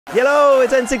Hello,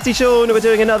 it's N60 Sean. We're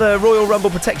doing another Royal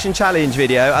Rumble Protection Challenge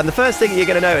video, and the first thing you're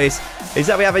going to notice is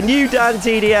that we have a new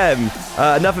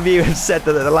DanTDM. Enough of you have said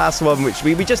that the last one, which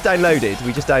we just downloaded,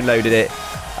 it,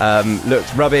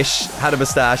 looked rubbish, had a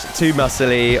moustache, too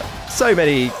muscly, so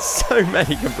many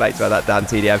complaints about that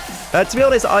DanTDM. To be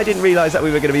honest, I didn't realise that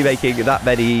we were going to be making that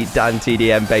many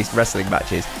DanTDM based wrestling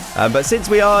matches. But since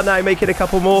we are now making a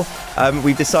couple more,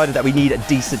 we've decided that we need a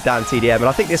decent DanTDM, and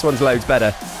I think this one's loads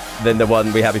better than the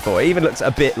one we had before. It even looks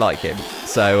a bit like him.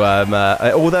 So,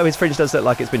 although his fringe does look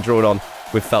like it's been drawn on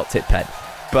with felt tip pen.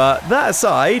 But that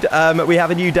aside, we have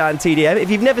a new DanTDM.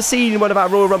 If you've never seen one of our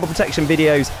Royal Rumble Protection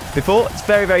videos before, it's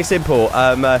very, very simple.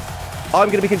 I'm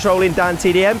going to be controlling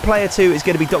DanTDM. Player 2 is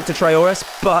going to be Dr. Trayaurus,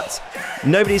 but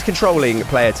nobody's controlling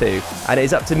Player 2. And it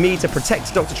is up to me to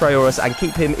protect Dr. Trayaurus and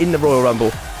keep him in the Royal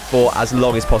Rumble for as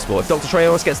long as possible. If Dr.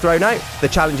 Trayaurus gets thrown out, the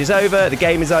challenge is over, the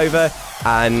game is over,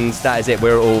 and that is it.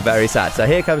 We're all very sad. So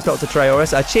here comes Dr.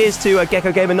 Trayaurus. Cheers to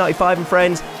Gecko Gamer 95 and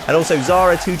friends, and also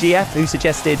Zara2GF, who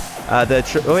suggested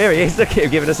oh, here he is. Look at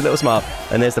him giving us a little smile.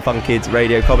 And there's the Fun Kids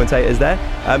radio commentators there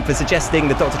for suggesting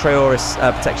the Dr. Trayaurus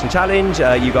Protection Challenge.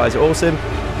 You guys are awesome.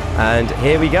 And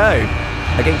here we go.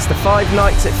 Against the 5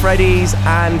 Nights at Freddy's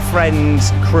and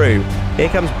Friends crew. Here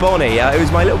comes Bonnie. It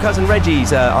was my little cousin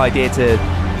Reggie's idea to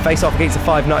face off against the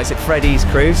 5 Nights at Freddy's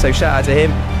crew, so shout out to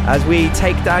him as we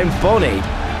take down Bonnie.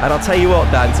 And I'll tell you what,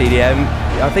 DanTDM,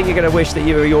 I think you're going to wish that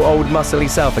you were your old muscly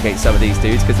self against some of these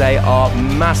dudes, because they are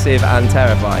massive and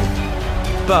terrifying.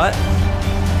 But,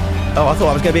 oh, I thought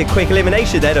I was going to be a quick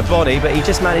elimination then of Bonnie, but he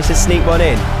just managed to sneak one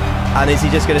in. And is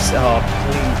he just going to, oh,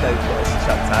 please don't get us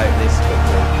chucked out this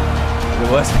quickly.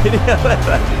 The worst video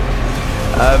ever.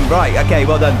 Right, okay,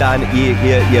 well done, Dan.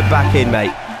 You're back in, mate.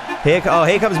 Here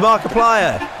comes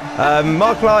Markiplier.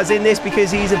 Markiplier's in this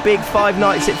because he's a big 5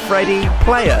 Nights at Freddy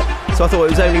player. So I thought it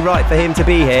was only right for him to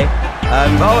be here.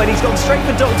 Oh, and he's gone straight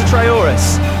for Dr.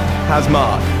 Trayaurus, has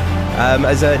Mark.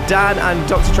 As Dan and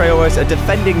Dr. Trayaurus are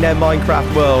defending their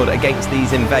Minecraft world against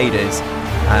these invaders.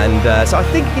 And so I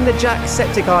think in the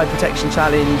Jacksepticeye Protection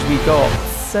Challenge we got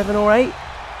 7 or 8?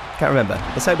 Can't remember.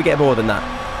 Let's hope we get more than that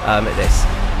at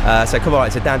this. So come on,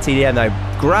 right, so DanTDM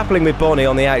now grappling with Bonnie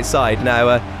on the outside.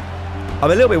 Now, I'm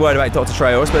a little bit worried about Dr.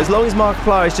 Trayaurus, but as long as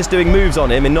Markiplier is just doing moves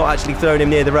on him and not actually throwing him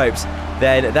near the ropes,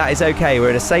 then that is okay. We're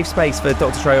in a safe space for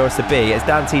Dr. Trayaurus to be. As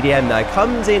DanTDM now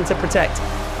comes in to protect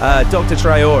Dr.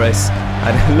 Trayaurus.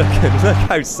 And look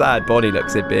how sad Bonnie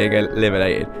looks at being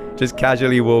eliminated. Just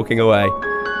casually walking away.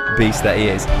 Beast that he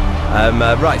is.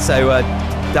 Right, so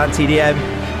DanTDM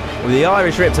with the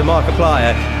Irish rip to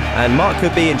Markiplier. And Mark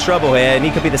could be in trouble here, and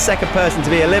he could be the second person to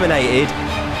be eliminated.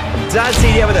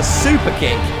 DanTDM with a super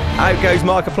kick. Out goes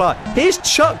Markiplier. Here's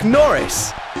Chuck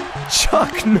Norris.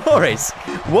 Chuck Norris.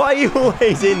 Why are you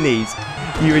always in these?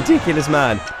 You ridiculous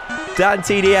man.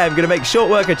 DanTDM going to make short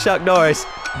work of Chuck Norris.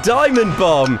 Diamond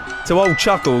bomb to old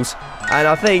Chuckles. And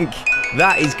I think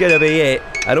that is going to be it.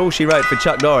 And all she wrote for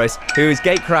Chuck Norris, who has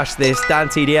gate crashed this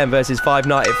DanTDM versus 5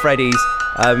 Nights at Freddy's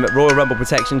Royal Rumble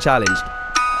Protection Challenge.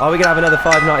 Are we going to have another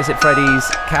 5 Nights at Freddy's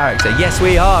character? Yes,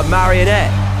 we are. Marionette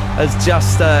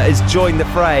has joined the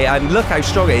fray, and look how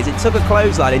strong it is. It took a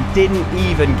clothesline and didn't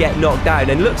even get knocked down,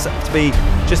 and looks to be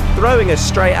just throwing us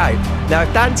straight out. Now, if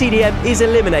DanTDM is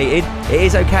eliminated, it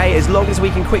is okay as long as we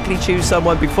can quickly choose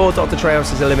someone before Dr.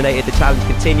 Trayaurus is eliminated. The challenge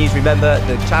continues. Remember,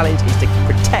 the challenge is to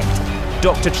protect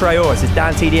Dr. Trayaurus. It's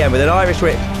DanTDM with an Irish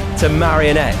whip to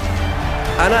Marionette.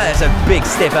 And that's a big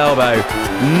stiff elbow,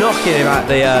 knocking him out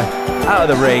of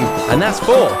the ring, and that's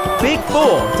 4. Big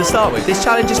 4 to start with. This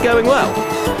challenge is going well.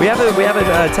 We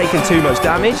haven't taken too much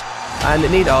damage, and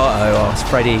it's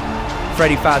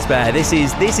Freddy Fazbear. This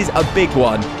is a big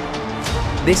one.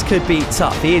 This could be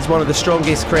tough. He is one of the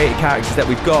strongest created characters that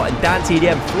we've got, and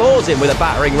DanTDM floors him with a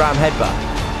battering ram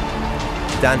headbutt.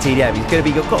 DanTDM, he's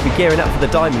got to be gearing up for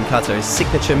the diamond cutter, his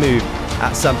signature move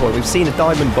at some point. We've seen a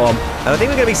diamond bomb, and I think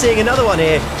we're going to be seeing another one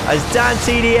here as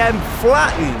DanTDM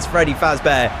flattens Freddy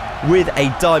Fazbear with a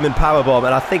diamond power bomb,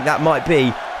 and I think that might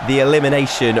be the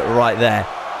elimination right there.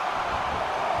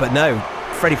 But no,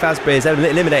 Freddy Fazbear is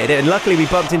eliminated it, and luckily we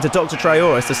bumped into Dr.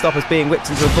 Trayaurus to stop us being whipped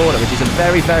into a corner, which is a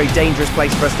very, very dangerous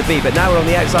place for us to be. But now we're on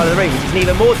the outside of the ring, which is an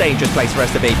even more dangerous place for us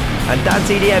to be. And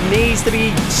DanTDM needs to be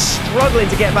struggling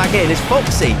to get back in as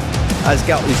Foxy has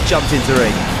jumped into the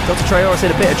ring. Dr. Trayaurus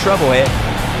in a bit of trouble here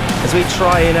as we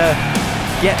try and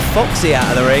get Foxy out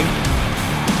of the ring.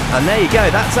 And there you go,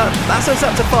 that's us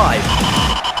up to 5.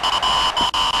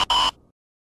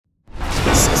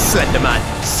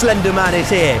 Slenderman is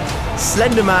here.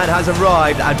 Slenderman has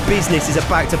arrived and business is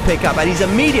about to pick up, and he's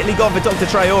immediately gone for Dr.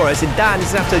 Trayaurus, and Dan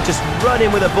is going to have to just run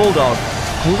in with a bulldog.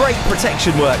 Great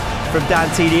protection work from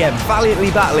DanTDM,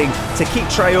 valiantly battling to keep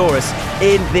Trayaurus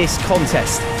in this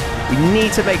contest. We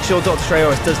need to make sure Dr.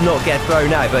 Trayaurus does not get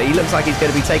thrown out, but he looks like he's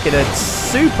going to be taking a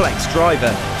suplex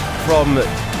driver from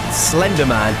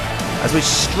Slenderman as we're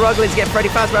struggling to get Freddy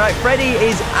Fazbear out. Freddy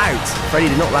is out. Freddy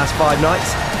did not last 5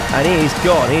 nights, and he is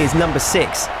gone. He is number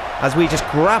 6. As we just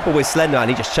grapple with Slenderman,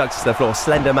 he just chucks us to the floor.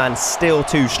 Slenderman still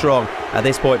too strong at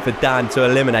this point for Dan to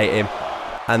eliminate him.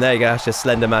 And there you go, that's just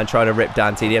Slenderman trying to rip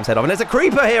DanTDM's head off. And there's a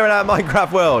creeper here in our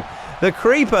Minecraft world. The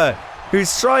creeper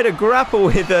who's trying to grapple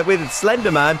with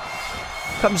Slenderman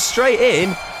comes straight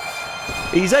in.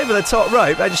 He's over the top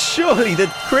rope, and surely the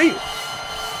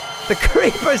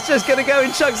creeper's just going to go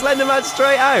and chuck Slenderman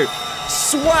straight out.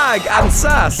 Swag and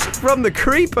sass from the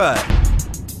creeper.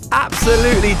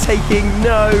 Absolutely taking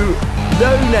no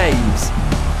names.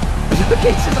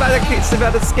 It's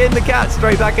about to skin the cat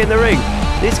straight back in the ring.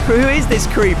 Who is this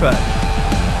creeper?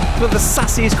 One of the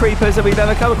sassiest creepers that we've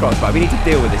ever come across. Right, we need to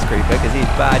deal with this creeper because he's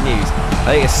bad news.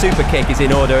 I think a super kick is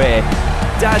in order here.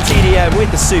 DanTDM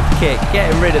with the super kick,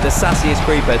 getting rid of the sassiest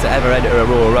creeper to ever enter a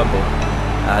Royal Rumble.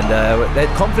 And their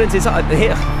confidence is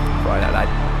here. Right out loud.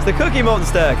 It's the Cookie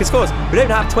Monster. Because, of course, we don't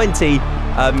have 20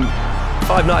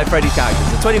 Five Nights at Freddy's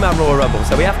characters. It's a 20-man Royal Rumble.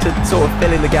 So we have to sort of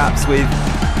fill in the gaps with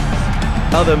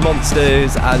other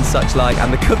monsters and such like.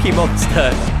 And the Cookie Monster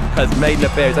has made an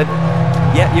appearance.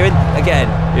 Yeah, you're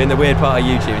in the weird part of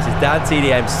YouTube. This is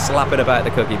DanTDM slapping about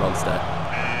the Cookie Monster.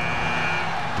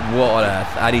 What on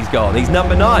earth? And he's gone. He's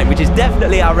number 9, which is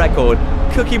definitely our record.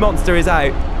 Cookie Monster is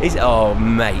out. Oh,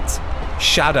 mate.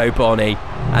 Shadow Bonnie.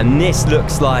 And this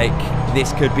looks like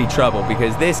this could be trouble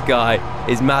because this guy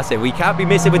is massive. We can't be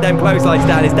missing with them clotheslines,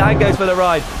 Dan. As Dan goes for the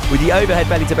ride with the overhead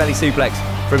belly-to-belly suplex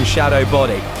from Shadow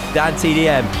Bonnie.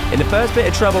 DanTDM, in the first bit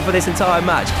of trouble for this entire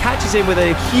match, catches him with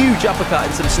a huge uppercut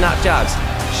and some snap jabs.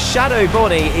 Shadow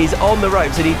Bonnie is on the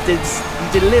ropes and he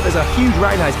delivers a huge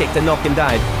roundhouse kick to knock him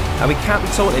down. And we can't be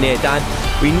taunting here, Dan.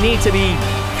 We need to be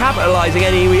capitalising,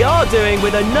 and we are doing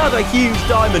with another huge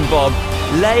diamond bomb,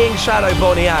 laying Shadow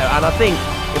Bonnie out. And I think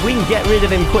if we can get rid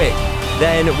of him quick,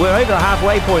 then we're over the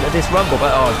halfway point of this Rumble.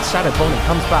 But oh, Shadow Bonnie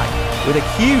comes back with a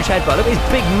huge headbutt. Look at his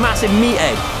big, massive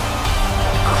meathead.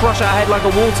 Crush our head like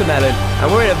a watermelon.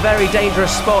 And we're in a very dangerous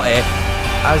spot here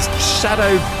as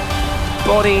Shadow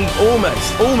Bonnie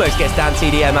almost gets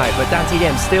DanTDM out, but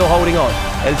DanTDM still holding on.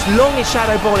 As long as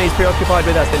Shadow Bonnie is preoccupied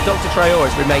with us, then Dr.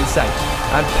 Trayaurus remains safe.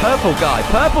 And Purple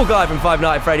Guy from Five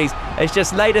Nights at Freddy's has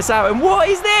just laid us out. And what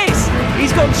is this?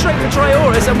 He's gone straight for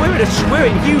Trayaurus, and we're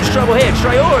in huge trouble here.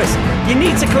 Trayaurus, you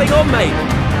need to cling on, mate.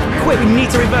 Quick, we need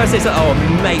to reverse this. Oh,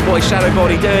 mate, what is Shadow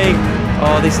Bonnie doing?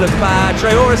 Oh, this looks bad.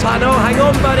 Trayaurus, hang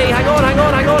on, buddy. Hang on.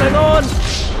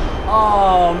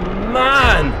 Oh,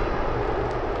 man.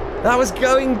 That was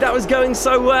going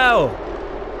so well.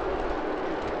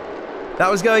 That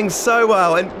was going so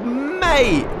well, and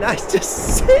mate, that's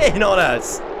just sitting on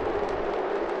us.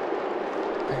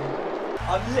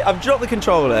 I've dropped the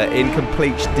controller in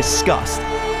complete disgust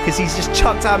because he's just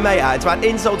chucked our mate out. It's about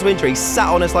insult to injury. He sat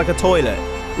on us like a toilet,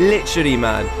 literally,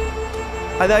 man.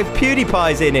 And then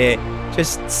PewDiePie's in here,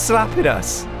 just slapping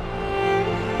us.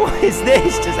 What is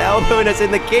this? Just elbowing us in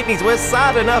the kidneys. We're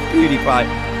sad enough, PewDiePie.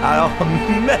 And oh,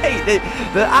 mate,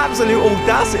 the absolute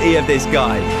audacity of this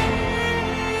guy.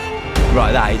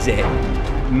 Right, that is it.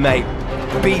 Mate,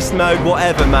 beast mode,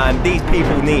 whatever, man. These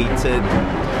people need to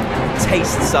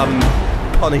taste some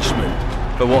punishment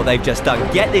for what they've just done.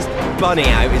 Get this bunny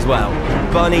out as well.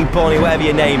 Bunny, Bonnie, whatever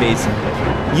your name is.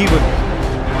 You were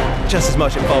just as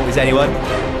much at fault as anyone.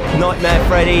 Nightmare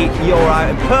Freddy, you're out.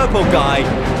 And Purple Guy,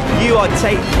 you are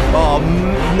oh,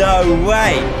 no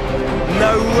way.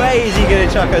 No way is he going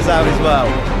to chuck us out as well.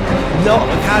 No,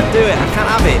 I can't do it. I can't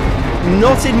have it.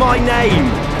 Not in my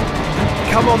name.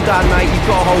 Come on, Dan, mate. You've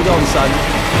got to hold on, son.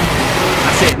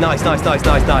 That's it. Nice.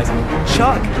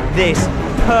 Chuck this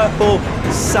purple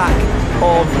sack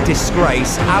of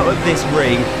disgrace out of this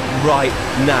ring right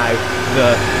now.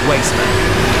 The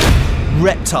Wasteman.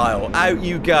 Reptile, out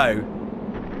you go.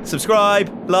 Subscribe,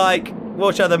 like,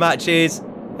 watch other matches.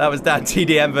 That was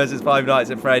DanTDM versus Five Nights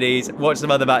at Freddy's. Watch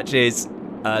some other matches.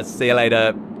 See you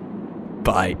later.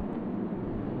 Bye.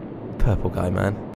 Purple Guy, man.